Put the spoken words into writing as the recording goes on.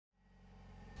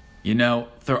You know,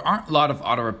 there aren't a lot of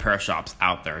auto repair shops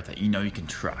out there that you know you can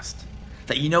trust,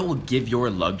 that you know will give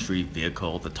your luxury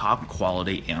vehicle the top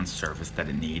quality and service that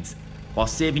it needs, while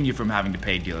saving you from having to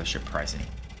pay dealership pricing.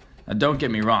 Now don't get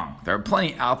me wrong, there are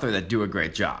plenty out there that do a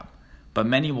great job, but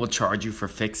many will charge you for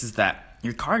fixes that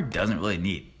your car doesn't really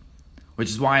need, which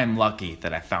is why I'm lucky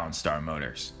that I found Star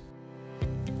Motors.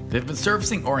 They've been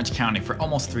servicing Orange County for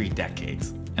almost 3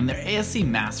 decades, and their ASE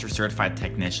Master Certified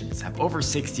technicians have over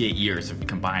 68 years of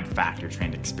combined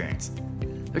factory-trained experience.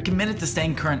 They're committed to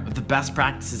staying current with the best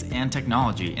practices and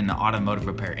technology in the automotive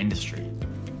repair industry.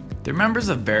 They're members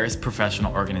of various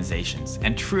professional organizations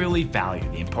and truly value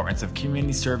the importance of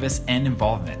community service and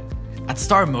involvement. At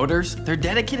Star Motors, they're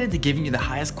dedicated to giving you the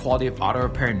highest quality of auto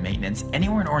repair and maintenance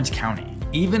anywhere in Orange County,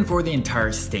 even for the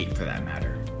entire state for that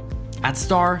matter. At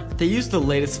Star, they use the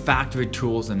latest factory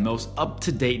tools and most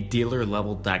up-to-date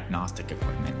dealer-level diagnostic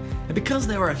equipment. And because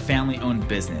they are a family-owned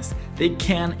business, they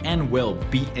can and will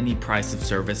beat any price of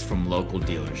service from local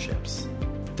dealerships.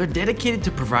 They're dedicated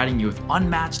to providing you with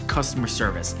unmatched customer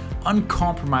service,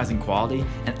 uncompromising quality,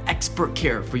 and expert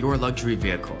care for your luxury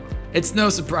vehicle. It's no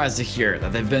surprise to hear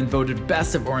that they've been voted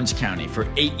Best of Orange County for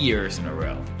 8 years in a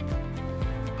row.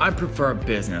 I prefer a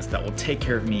business that will take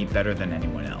care of me better than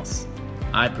anyone else.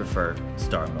 I prefer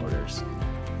Star Motors.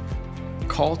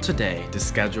 Call today to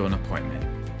schedule an appointment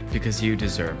because you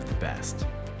deserve the best.